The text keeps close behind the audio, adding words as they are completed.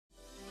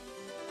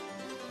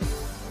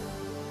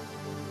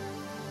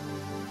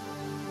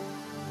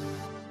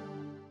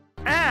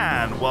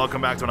and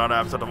welcome back to another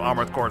episode of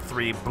Armored Core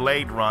 3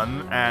 Blade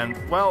Run. And,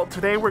 well,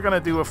 today we're gonna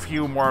do a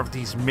few more of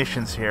these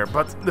missions here,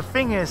 but the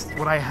thing is,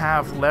 what I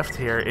have left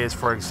here is,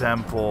 for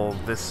example,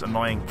 this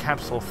annoying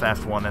capsule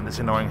theft one and this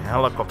annoying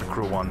helicopter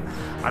crew one.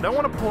 I don't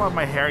want to pull out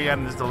my hair yet,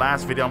 and this is the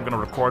last video I'm gonna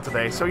record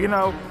today, so, you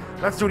know,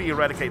 let's do the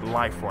eradicate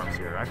life forms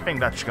here. I think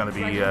that's gonna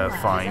be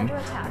fine.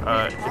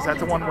 Is that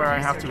the one where I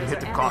have to hit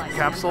the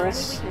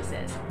capsules?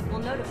 We'll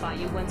notify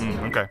you once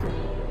Okay.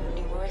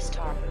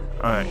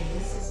 Alright,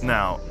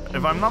 now,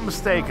 if I'm not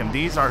mistaken,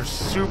 these are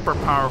super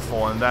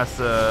powerful, and that's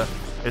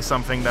is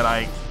something that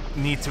I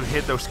need to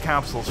hit those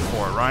capsules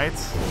for, right?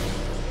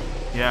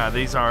 Yeah,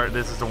 this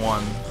is the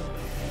one.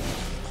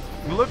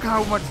 Look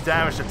how much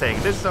damage to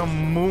take. This is a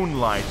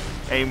moonlight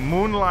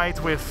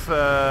with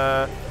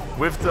the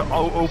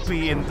OP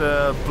in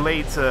the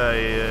blade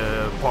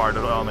part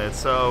on it,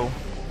 so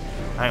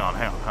hang on.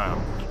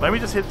 Let me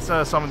just hit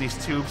some of these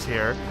tubes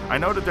here. I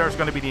know that there's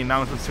going to be the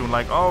announcement soon,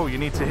 like, oh, you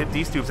need to hit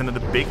these tubes and then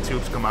the big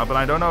tubes come out, but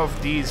I don't know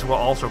if these will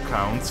also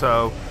count,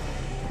 so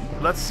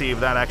let's see if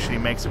that actually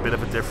makes a bit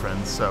of a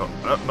difference. So,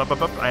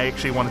 I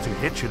actually wanted to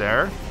hit you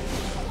there.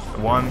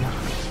 1,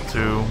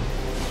 2,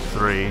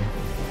 3,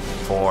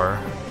 4,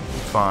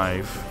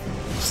 5,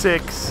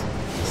 6,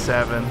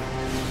 7,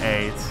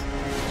 8,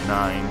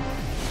 9,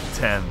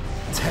 10.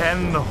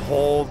 10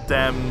 whole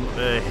damn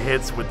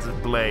hits with the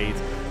blade.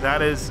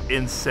 That is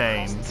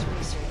insane.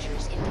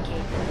 Researchers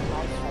indicate that the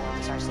life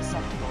forms are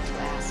susceptible to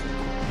acid.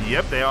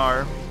 Yep, they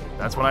are.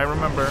 That's what I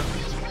remember.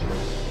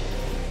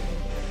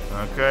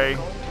 Okay.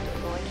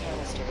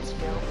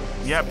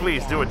 Yeah,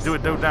 please do it. Do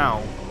it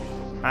now.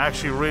 I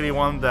actually really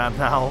want that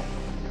now.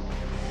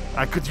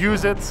 I could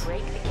use it.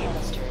 Break the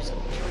canisters to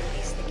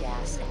release the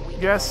gas and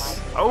weaken Yes,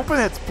 the life open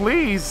it,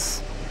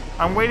 please.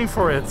 I'm waiting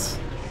for it.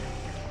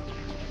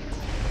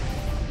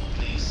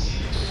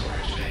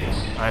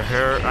 I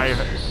heard.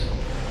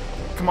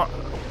 Come on.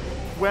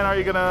 When are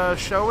you gonna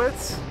show it?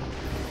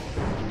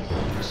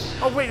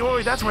 Oh,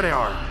 wait, that's where they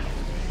are.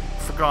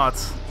 Forgot.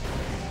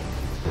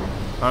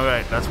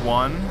 Okay, that's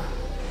 1.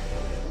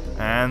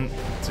 And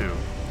 2.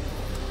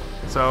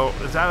 So,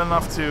 is that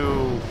enough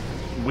to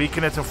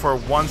weaken it for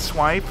one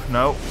swipe?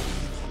 No.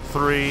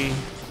 3,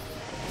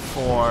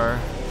 4,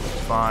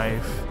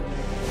 5,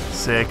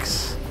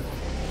 6,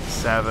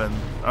 7.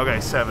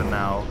 Okay, 7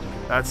 now.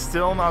 That's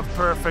still not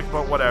perfect,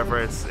 but whatever.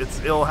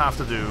 It'll have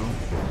to do.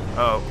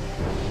 Oh.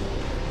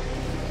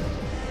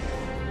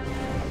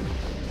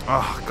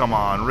 Oh, come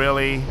on,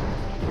 really?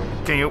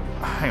 Can you...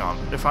 Hang on.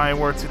 If I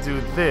were to do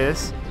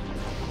this...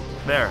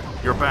 There,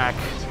 you're back.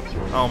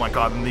 Oh my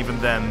god, and even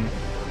then...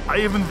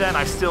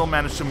 I still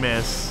managed to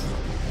miss.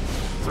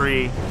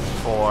 3,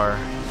 4,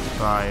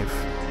 5,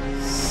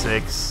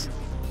 6,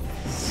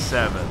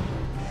 7.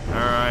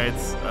 Alright,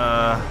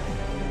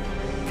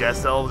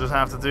 guess that'll just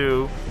have to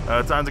do.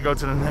 Time to go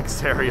to the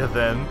next area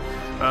then.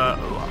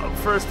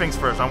 First things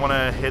first, I want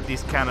to hit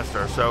these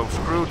canisters. So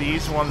screw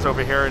these ones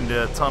over here in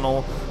the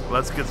tunnel.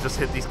 Let's just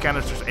hit these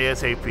canisters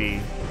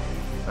ASAP.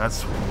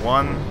 That's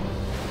 1,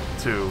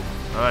 2.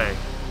 Alright.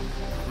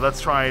 Let's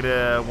try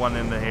the one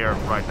in here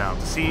right now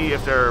to see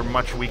if they're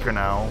much weaker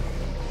now.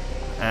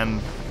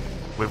 And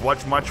with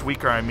what's much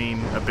weaker, I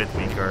mean a bit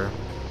weaker.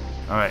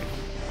 Alright.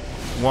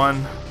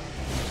 1,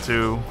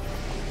 2,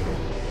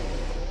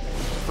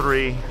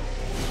 3,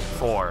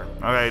 4.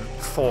 Alright,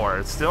 4.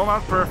 It's still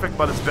not perfect,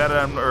 but it's better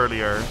than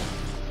earlier.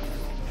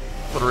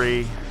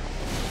 3,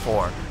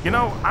 4. You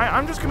know,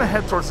 I'm just gonna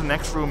head towards the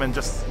next room and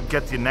just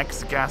get the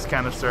next gas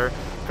canister,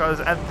 because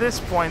at this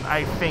point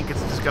I think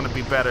it's just gonna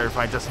be better if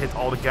I just hit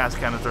all the gas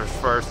canisters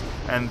first,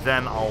 and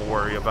then I'll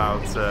worry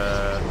about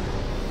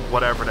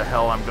whatever the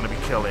hell I'm gonna be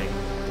killing.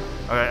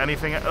 Okay,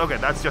 anything? Okay,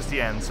 that's just the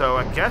end. So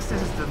I guess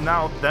this is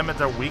now them at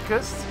their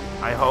weakest,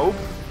 I hope.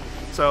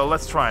 So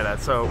let's try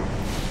that. So,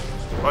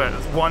 okay,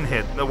 it's 1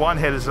 hit. The 1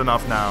 hit is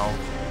enough now.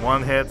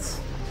 1 hit.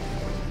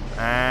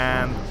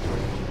 And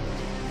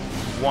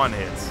 1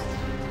 hit.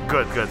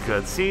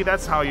 Good. See,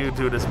 that's how you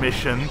do this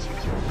mission.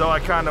 Though I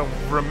kind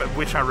of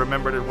wish I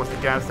remembered it was the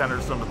gas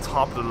canisters on the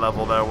top of the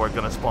level that were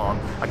gonna spawn.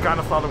 I kind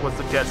of thought it was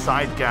the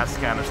side gas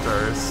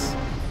canisters.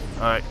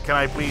 Alright, can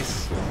I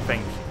please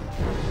think?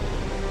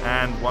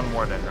 And 1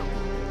 more there.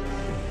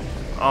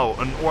 Oh,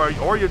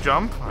 or you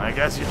jump. I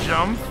guess you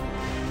jump.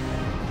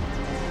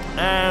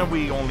 And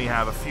we only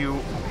have a few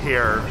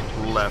here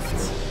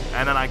left.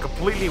 And then I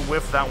completely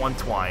whiffed that one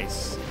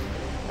twice.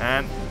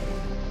 And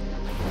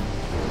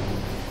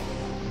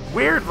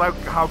weird, like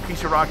how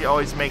Kisaragi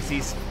always makes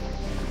these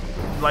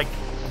like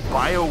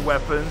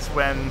bioweapons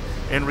when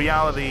in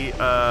reality,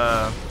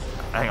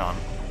 hang on.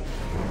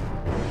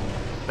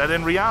 That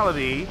in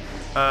reality,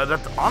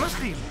 that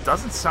honestly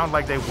doesn't sound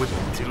like they would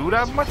do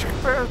that much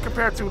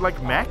compared to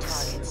like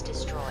mechs.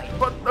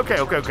 But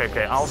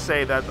okay. I'll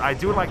say that I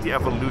do like the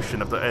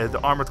evolution of the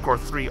Armored Core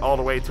 3 all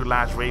the way to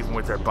Last Raven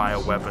with their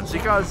bioweapons,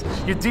 because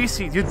you do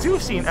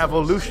see an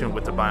evolution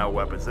with the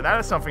bioweapons, and that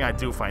is something I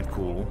do find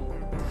cool.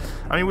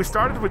 I mean, we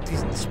started with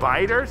these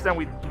spiders, then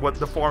what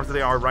the forms that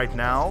they are right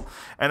now,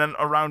 and then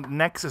around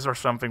Nexus or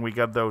something, we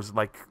got those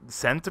like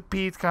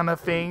centipede kind of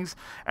things,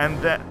 and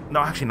then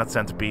no, actually not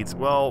centipedes.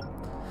 Well,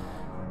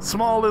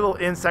 small little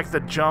insects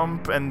that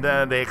jump and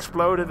then they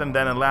exploded, and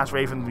then in Last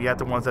Raven we had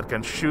the ones that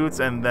can shoot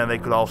and then they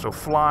could also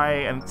fly,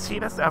 and see,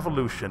 that's the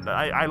evolution.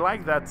 I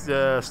like that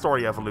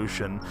story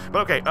evolution.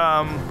 But okay,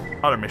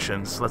 other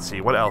missions. Let's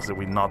see, what else did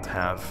we not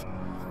have?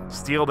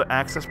 Steal the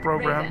access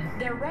program. Raven,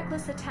 their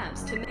reckless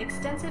attempts to make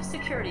extensive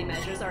security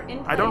measures are in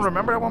place. I don't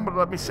remember that one, but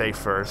let me save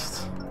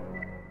first.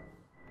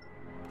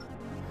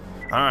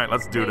 Alright,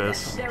 let's do Raven,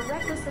 this. their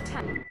reckless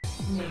attempt.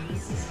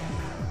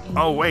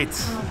 Oh wait,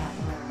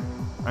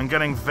 I'm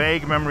getting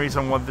vague memories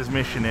on what this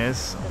mission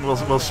is. We'll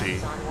see.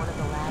 On one of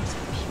the lab's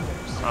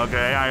computers.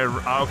 Okay,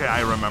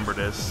 I remember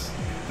this.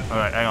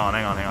 Alright, hang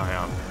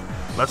on.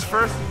 Let's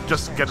first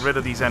just get rid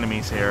of these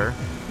enemies here.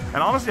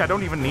 And honestly, I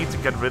don't even need to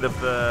get rid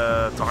of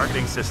the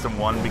targeting system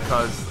one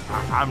because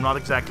I'm not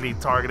exactly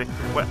targeting.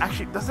 But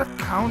actually, does that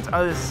count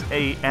as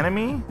a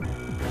enemy?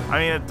 I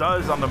mean, it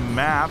does on the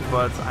map,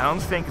 but I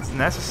don't think it's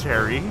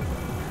necessary.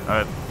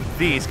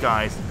 These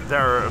guys,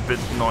 they're a bit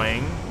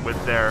annoying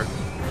with their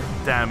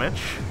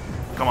damage.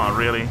 Come on,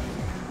 really?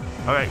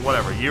 Okay,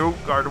 whatever. You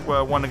are the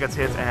one that gets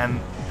hit, and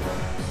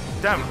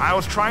damn, I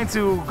was trying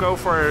to go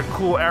for a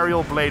cool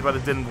aerial blade, but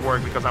it didn't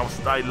work because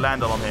I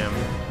landed on him.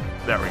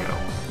 There we go.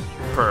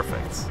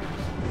 Perfect.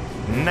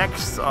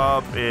 Next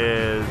up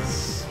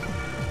is...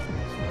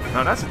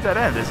 No, that's a dead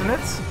end, isn't it?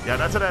 Yeah,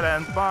 that's a dead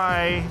end.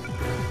 Bye.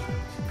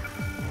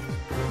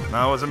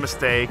 That was a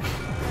mistake.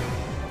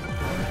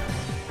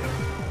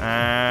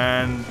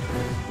 And...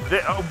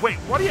 Oh, wait,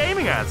 what are you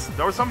aiming at?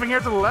 There was something here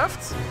to the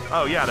left?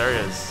 Oh, yeah, there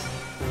is.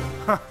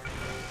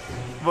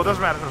 Well,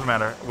 doesn't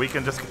matter. We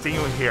can just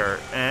continue here.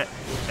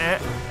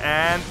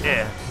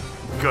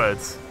 Good.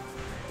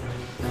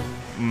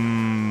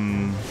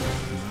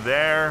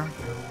 There.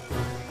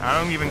 I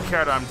don't even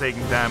care that I'm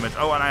taking damage.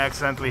 Oh, and I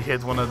accidentally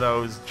hit one of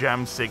those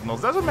gem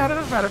signals. Doesn't matter.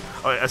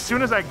 Okay, as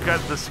soon as I get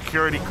the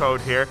security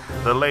code here,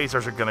 the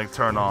lasers are gonna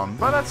turn on.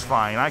 But that's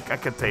fine. I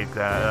can take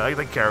that. I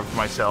take care of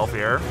myself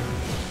here.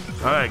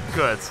 Alright,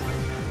 good.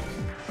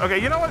 Okay,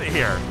 you know what?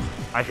 Here.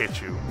 I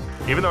hit you.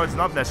 Even though it's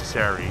not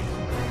necessary.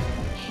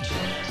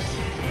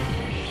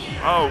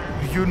 Oh,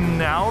 you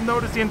now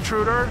notice the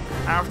intruder?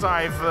 After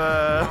I've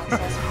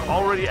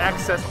already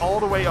accessed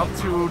all the way up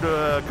to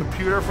the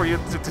computer for you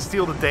to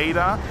steal the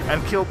data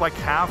and killed like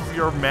half of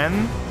your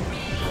men?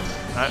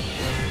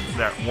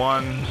 There,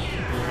 1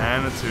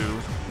 and a 2.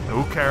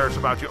 Who cares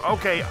about you?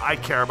 Okay, I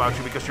care about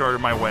you because you're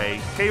in my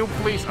way. Can you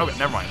please? Okay,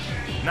 never mind.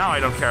 Now I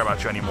don't care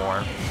about you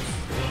anymore.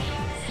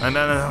 And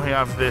then we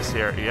have this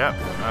here. Yep,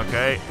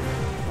 okay.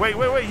 Wait,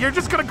 you're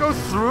just gonna go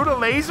through the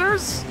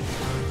lasers?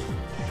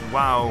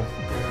 Wow.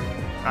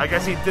 I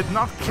guess he did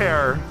not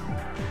care.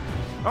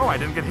 Oh, I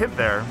didn't get hit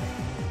there.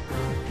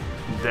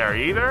 There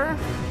either?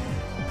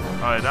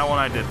 Alright, that one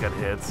I did get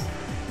hit.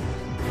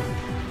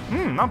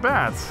 Not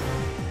bad.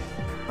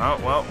 Oh,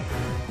 well.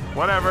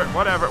 Whatever.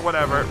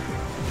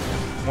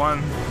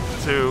 1,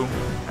 2,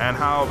 and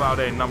how about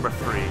a number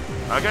 3?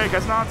 Okay,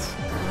 guess not.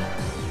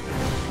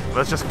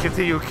 Let's just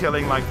continue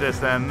killing like this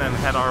then and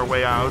head our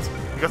way out.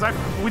 Because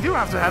we do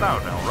have to head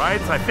out now,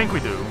 right? I think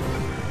we do.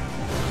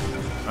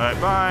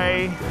 Alright,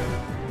 bye.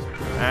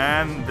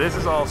 And this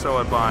is also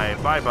a bye.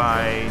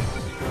 Bye-bye.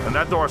 And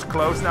that door's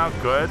closed now.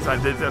 Good.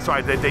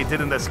 They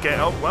didn't escape.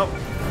 Oh, well.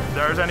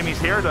 There's enemies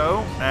here,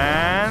 though.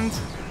 And...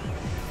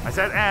 I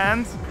said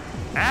and.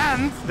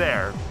 And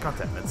there. God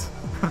damn it.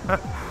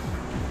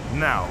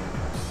 Now.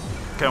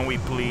 Can we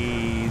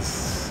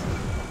please...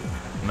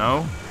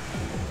 No?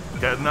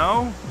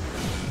 No?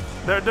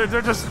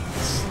 They're just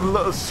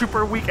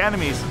super weak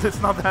enemies.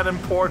 It's not that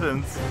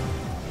important.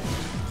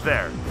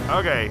 There.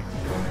 Okay.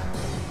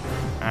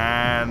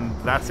 And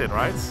that's it,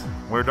 right?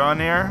 We're done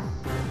here.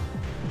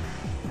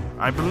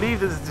 I believe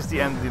this is just the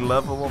end of the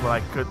level, but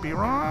I could be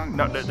wrong.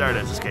 No, there it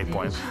is, escape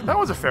point. That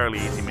was a fairly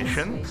easy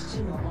mission.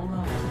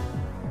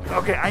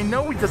 Okay, I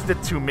know we just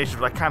did 2 missions,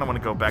 but I kind of want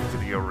to go back to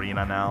the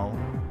arena now.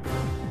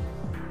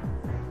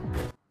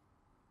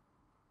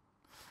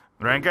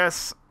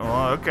 Rankas?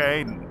 Oh,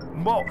 okay.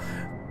 Well,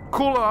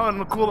 cool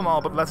and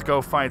all, but let's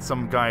go fight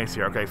some guys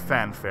here. Okay,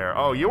 Fanfare.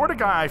 Oh, you were the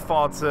guy I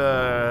fought,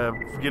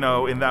 you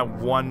know, in that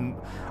one...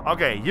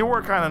 Okay, you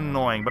were kind of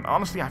annoying, but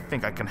honestly, I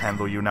think I can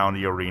handle you now in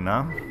the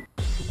arena.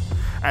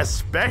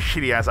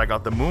 Especially as I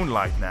got the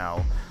Moonlight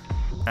now.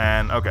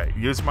 And, okay,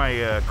 use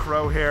my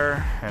crow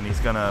here, and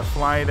he's gonna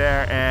fly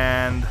there,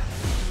 and...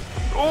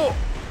 Oh!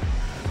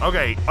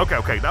 Okay,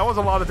 that was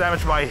a lot of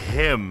damage by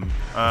him.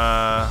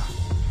 Damn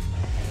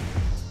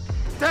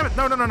it,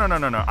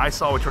 no. I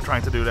saw what you're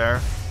trying to do there.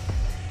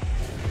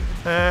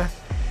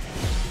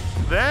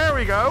 There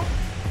we go.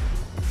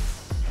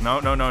 No.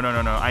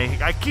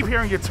 I keep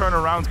hearing you turn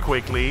around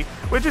quickly,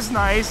 which is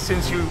nice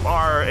since you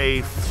are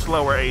a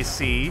slower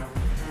AC.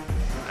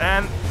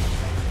 And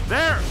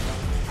there.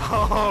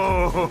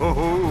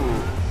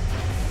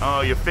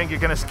 Oh, you think you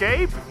can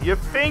escape? You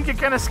escaped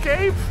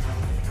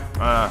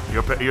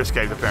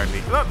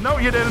apparently. No,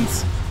 you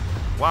didn't.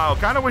 Wow,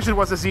 kind of wish it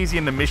was as easy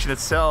in the mission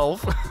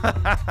itself.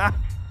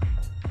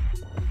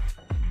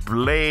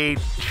 Blade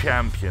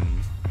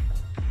Champion.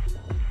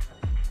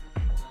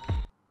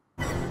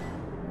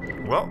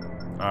 Well,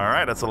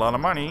 alright, that's a lot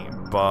of money,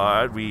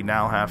 but we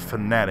now have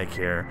Fanatic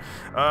here.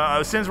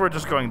 Since we're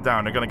just going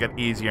down, they're gonna get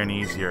easier and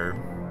easier.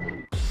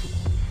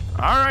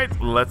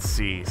 Alright, let's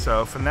see.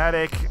 So,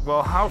 Fanatic,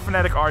 well, how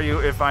Fanatic are you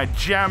if I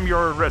jam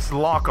your wrist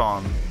lock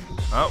on?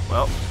 Oh,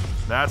 well,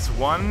 that's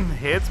one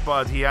hit,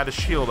 but he had a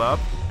shield up,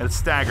 and it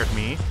staggered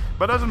me.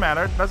 But doesn't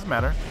matter, doesn't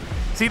matter.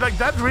 See, like,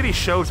 that really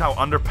shows how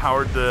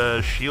underpowered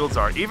the shields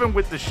are. Even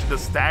with the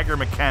stagger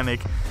mechanic,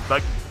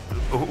 like,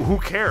 who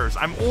cares?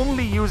 I'm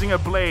only using a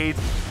blade,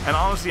 and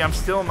honestly, I'm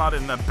still not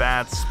in a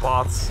bad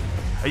spot.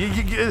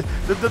 The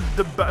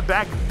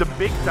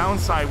big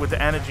downside with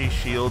the energy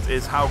shield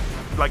is how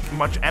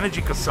much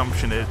energy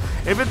consumption is.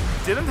 If it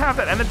didn't have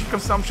that energy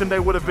consumption, they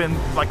would have been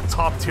like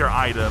top tier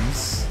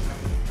items.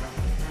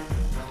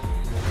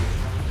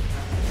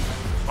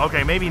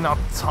 Okay, maybe not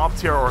top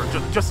tier or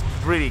just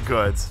really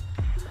good.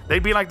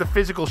 They'd be like the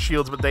physical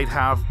shields, but they'd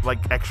have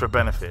like extra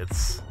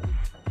benefits.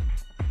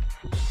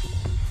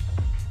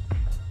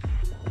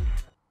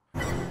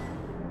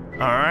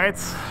 Alright,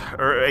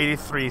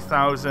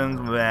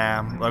 83,000,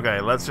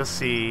 okay, let's just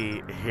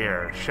see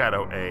here,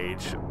 Shadow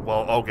Age.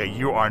 Well, okay,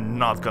 you are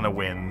not gonna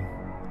win.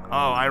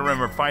 Oh, I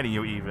remember fighting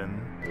you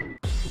even.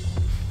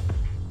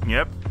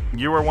 Yep,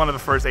 you were one of the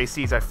first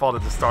ACs I fought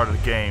at the start of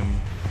the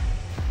game.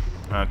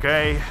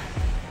 Okay.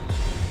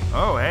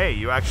 Oh, hey,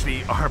 you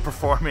actually are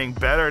performing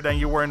better than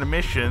you were in the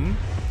mission.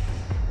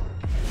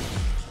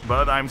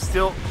 But I'm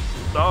still...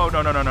 Oh,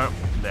 no.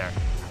 There.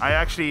 I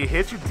actually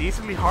hit you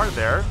decently hard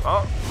there.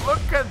 Oh,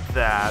 look at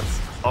that.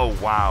 Oh,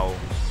 wow.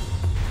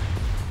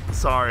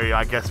 Sorry,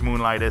 I guess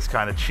Moonlight is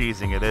kind of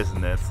cheesing it,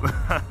 isn't it?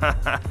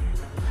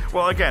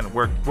 Well, again,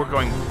 we're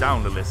going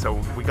down the list,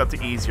 so we got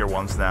the easier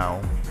ones now.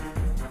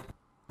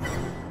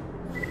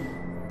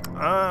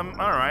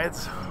 Alright.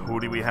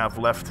 Who do we have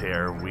left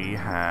here? We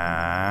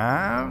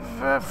have...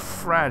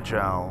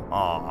 Fragile.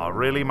 Aw,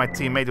 really? My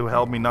teammate who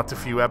helped me not a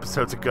few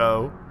episodes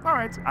ago?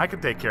 Alright, I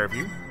can take care of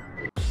you.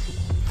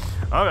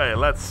 Okay,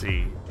 let's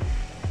see.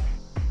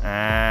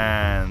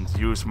 And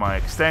use my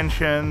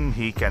extension.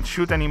 He can't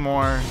shoot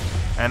anymore.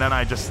 And then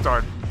I just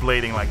start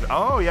blading like...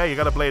 Oh, yeah, you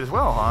got a blade as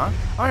well, huh?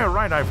 Oh, yeah,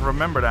 right, I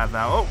remember that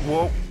now. Oh,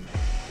 whoa.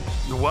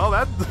 Well,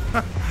 that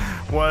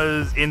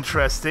was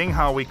interesting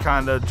how we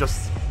kind of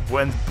just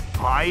went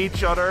by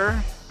each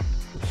other.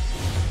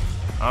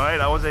 Alright,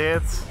 that was a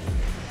hit.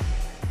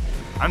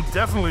 I'm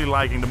definitely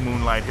liking the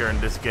Moonlight here in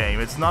this game.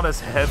 It's not as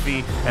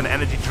heavy and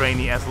energy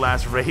drainy as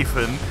Last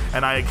Raven,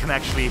 and I can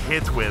actually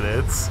hit with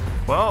it.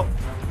 Well,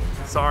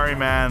 sorry,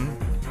 man.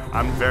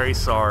 I'm very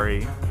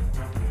sorry.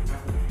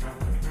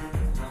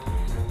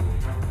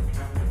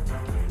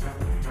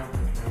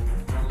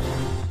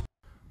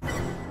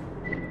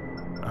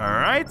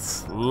 Alright,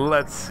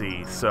 let's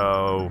see.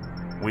 So,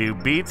 we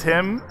beat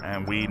him,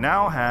 and we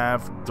now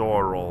have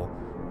Doral.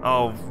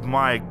 Oh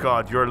my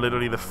god, you're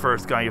literally the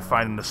first guy you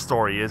find in the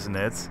story, isn't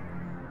it?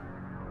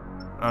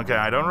 Okay,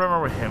 I don't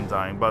remember him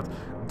dying, but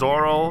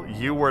Doral,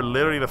 you were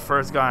literally the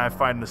first guy I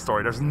find in the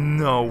story. There's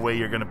no way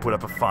you're gonna put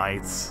up a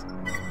fight.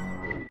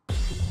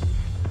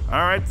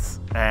 Alright,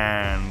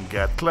 and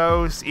get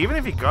close. Even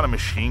if he got a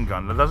machine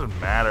gun, that doesn't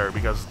matter,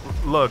 because,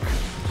 look,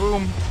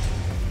 boom.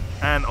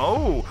 And,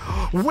 oh,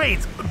 wait,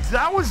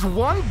 that was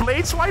one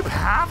blade swipe,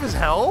 half his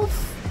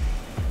health?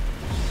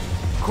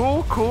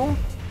 Cool, cool.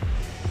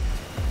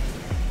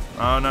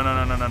 Oh, no.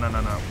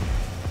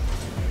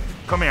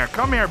 Come here,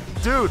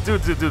 dude.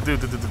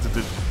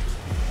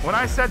 When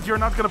I said you're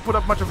not gonna put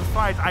up much of a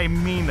fight, I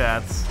mean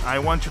that. I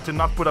want you to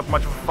not put up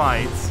much of a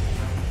fight.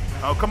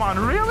 Oh, come on,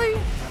 really?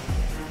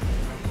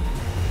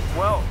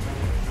 Well...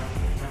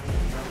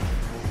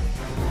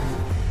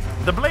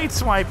 The blade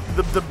swipe,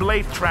 the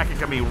blade tracking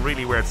can be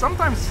really weird.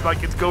 Sometimes,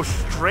 like, it goes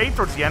straight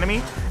towards the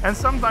enemy, and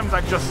sometimes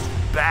I just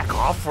back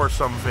off or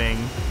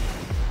something.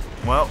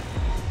 Well...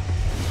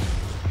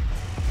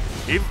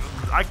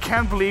 I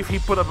can't believe he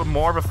put up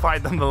more of a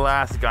fight than the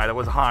last guy that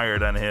was higher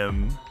than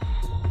him.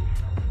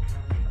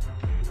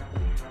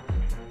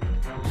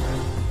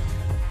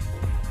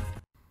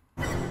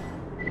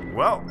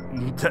 Well,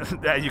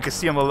 you can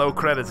see on the low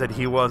credits that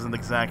he wasn't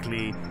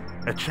exactly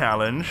a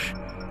challenge.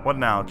 What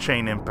now?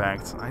 Chain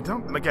Impact. I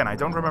don't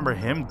remember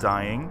him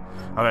dying.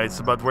 Alright,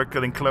 so, but we're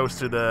getting close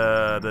to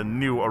the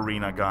new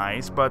arena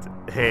guys. But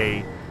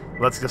hey,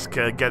 let's just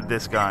get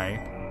this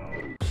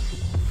guy.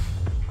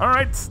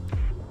 Alright.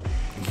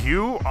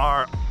 You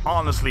are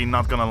honestly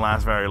not gonna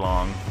last very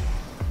long.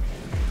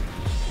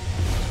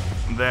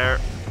 There.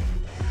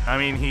 I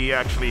mean, he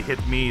actually hit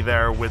me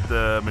there with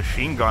the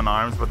machine gun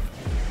arms, but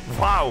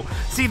wow.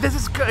 See, this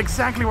is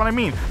exactly what I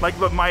mean. Like,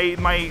 look,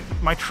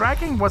 my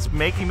tracking was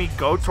making me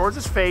go towards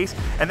his face,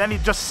 and then he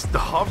just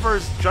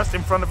hovers just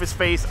in front of his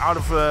face out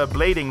of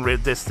blading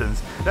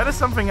distance. That is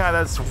something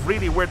that's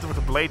really weird with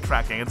the blade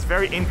tracking. It's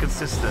very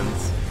inconsistent.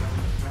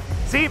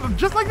 See,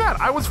 just like that,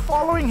 I was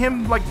following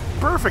him like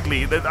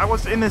perfectly. I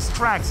was in his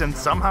tracks, and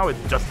somehow it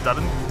just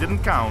didn't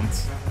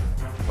count.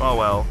 Oh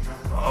well.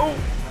 Oh!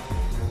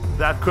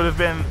 That could have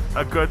been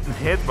a good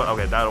hit, but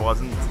okay, that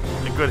wasn't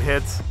a good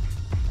hit.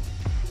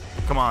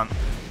 Come on.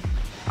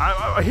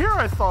 Here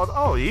I thought,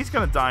 oh, he's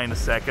gonna die in a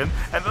second.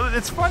 And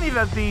it's funny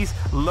that these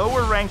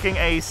lower ranking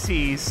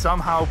ACs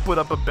somehow put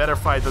up a better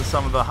fight than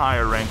some of the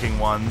higher ranking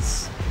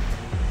ones.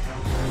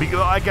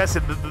 Because I guess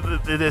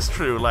it is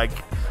true, like,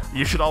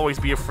 you should always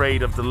be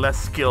afraid of the less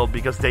skilled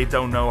because they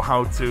don't know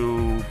how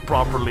to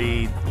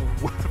properly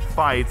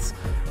fight,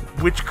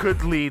 which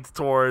could lead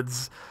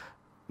towards...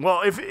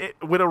 Well,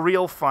 with a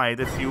real fight,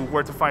 if you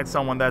were to fight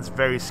someone that's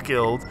very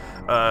skilled,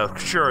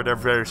 sure, they're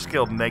very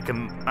skilled and they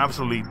can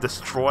absolutely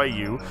destroy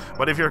you.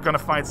 But if you're gonna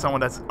fight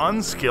someone that's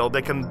unskilled,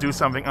 they can do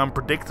something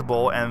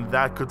unpredictable and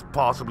that could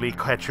possibly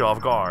catch you off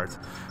guard.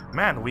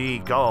 Man, we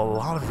got a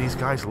lot of these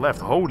guys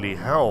left. Holy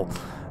hell.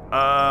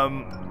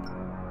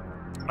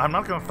 I'm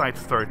not gonna fight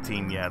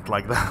 13 yet,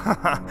 like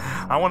that.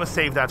 I want to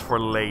save that for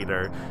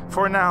later.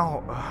 For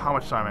now, how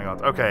much time I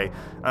got? Okay,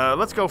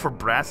 let's go for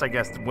Brass, I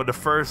guess, with the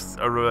first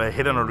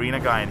hidden arena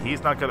guy, and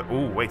he's not gonna...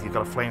 Ooh, wait, he's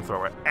got a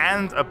flamethrower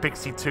and a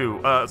Pixie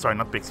 2. Sorry,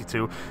 not Pixie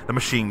 2, the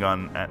machine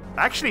gun.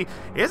 Actually,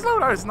 his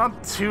loadout is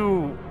not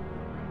too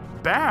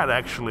bad,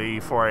 actually,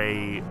 for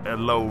a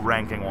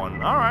low-ranking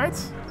one. All right.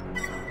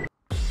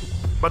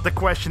 But the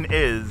question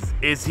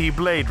is he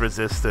blade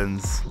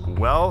resistance?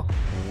 Well,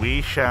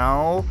 we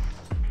shall...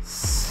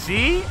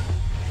 see?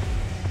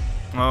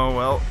 Oh,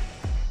 well,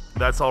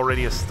 that's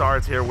already a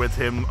start here with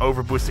him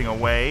overboosting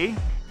away.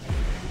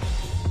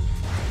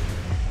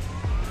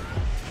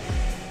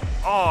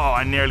 Oh,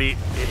 I nearly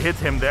hit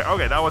him there.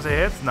 Okay, that was a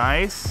hit.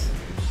 Nice.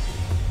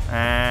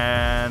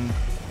 And...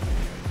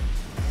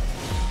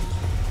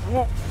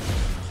 whoa.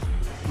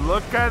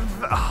 Look at...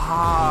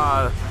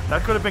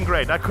 that could have been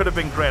great. That could have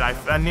been great.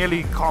 I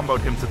nearly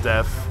comboed him to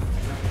death.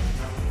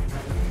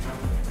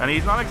 And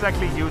he's not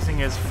exactly using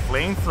his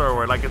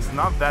flamethrower, like it's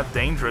not that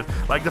dangerous.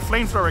 Like the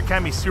flamethrower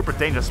can be super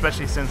dangerous,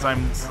 especially since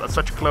I'm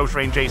such a close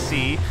range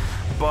AC,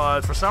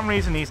 but for some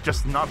reason he's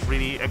just not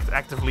really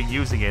actively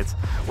using it.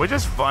 Which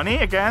is funny,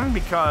 again,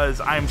 because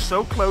I'm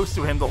so close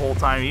to him the whole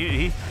time.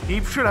 He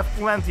should have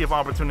plenty of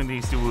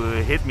opportunities to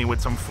hit me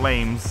with some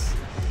flames.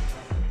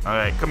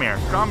 Alright, come here,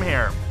 come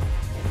here.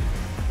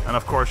 And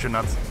of course you're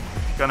not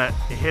gonna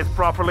hit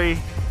properly.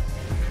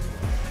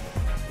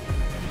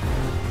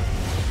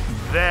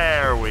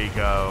 There we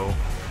go.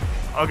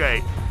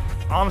 Okay,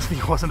 honestly,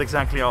 it wasn't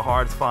exactly a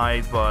hard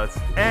fight, but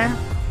eh.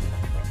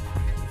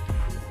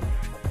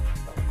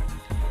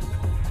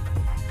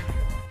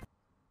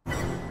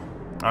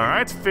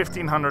 Alright,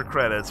 1,500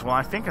 credits. Well,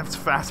 I think it's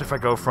faster if I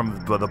go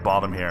from the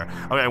bottom here.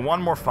 Okay,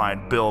 one more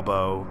fight,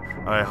 Bilbo.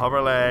 Okay,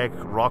 Hoverleg,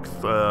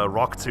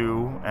 Rock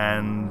 2,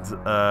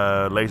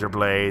 and Laser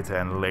Blade,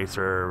 and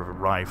Laser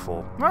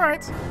Rifle.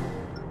 Alright.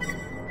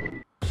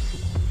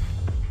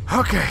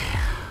 Okay.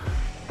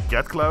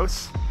 Get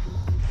close.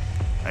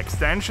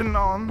 Extension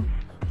on.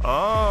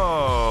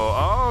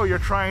 Oh, you're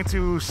trying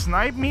to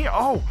snipe me?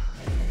 Oh,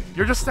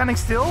 you're just standing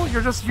still?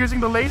 You're just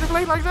using the laser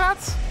blade like that?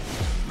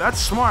 That's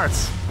smart.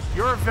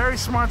 You're a very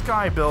smart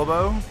guy,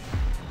 Bilbo.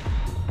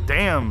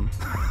 Damn.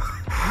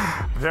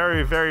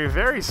 Very, very,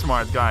 very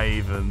smart guy,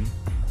 even.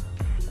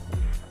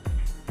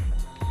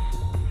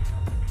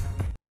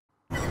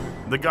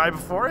 The guy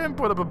before him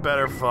put up a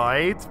better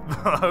fight.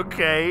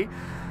 Okay.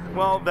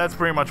 Well, that's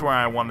pretty much where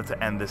I wanted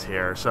to end this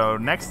here. So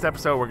next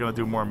episode, we're going to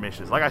do more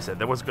missions. Like I said,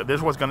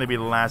 this was going to be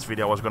the last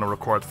video I was going to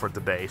record for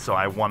today. So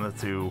I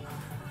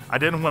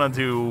didn't want to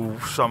do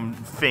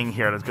something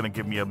here that's going to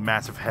give me a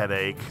massive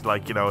headache.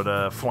 Like, you know,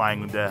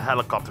 the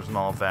helicopters and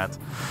all of that.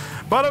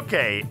 But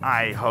okay,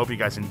 I hope you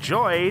guys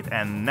enjoyed.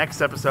 And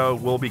next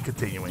episode, we'll be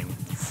continuing.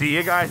 See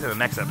you guys in the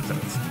next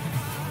episode.